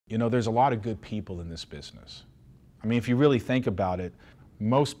You know, there's a lot of good people in this business. I mean, if you really think about it,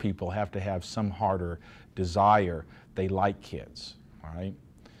 most people have to have some heart or desire. They like kids, all right?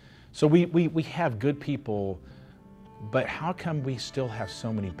 So we have good people, but how come we still have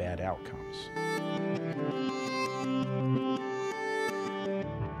so many bad outcomes?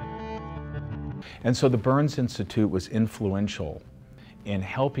 And so the Burns Institute was influential in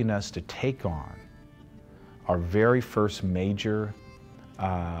helping us to take on our very first major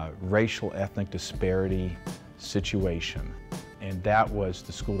racial ethnic disparity situation, and that was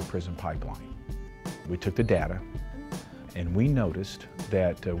the school-to-prison pipeline. We took the data and we noticed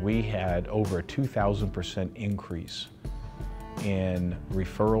that we had over a 2,000% increase in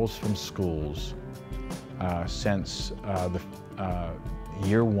referrals from schools since the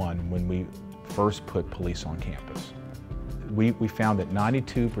year one when we first put police on campus. We found that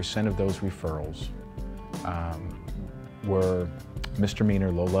 92% of those referrals were misdemeanor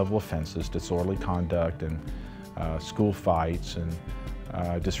low-level offenses, disorderly conduct and school fights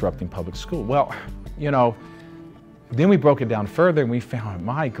and disrupting public school. Well, you know, then we broke it down further and we found,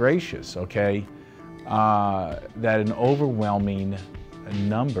 my gracious, okay, that an overwhelming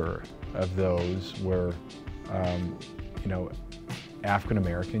number of those were, you know,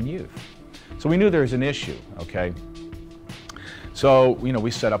 African-American youth. So we knew there was an issue, okay? So, you know,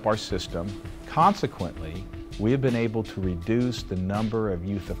 we set up our system. Consequently, we have been able to reduce the number of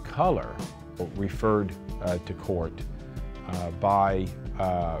youth of color referred to court by,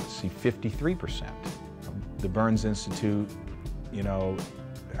 53%. The Burns Institute, you know,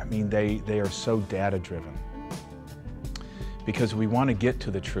 I mean, they are so data-driven. Because we want to get to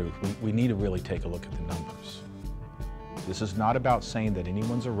the truth, we need to really take a look at the numbers. This is not about saying that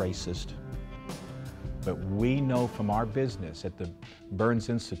anyone's a racist, but we know from our business at the Burns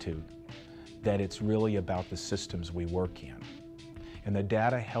Institute that it's really about the systems we work in. And the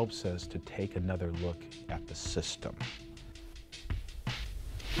data helps us to take another look at the system.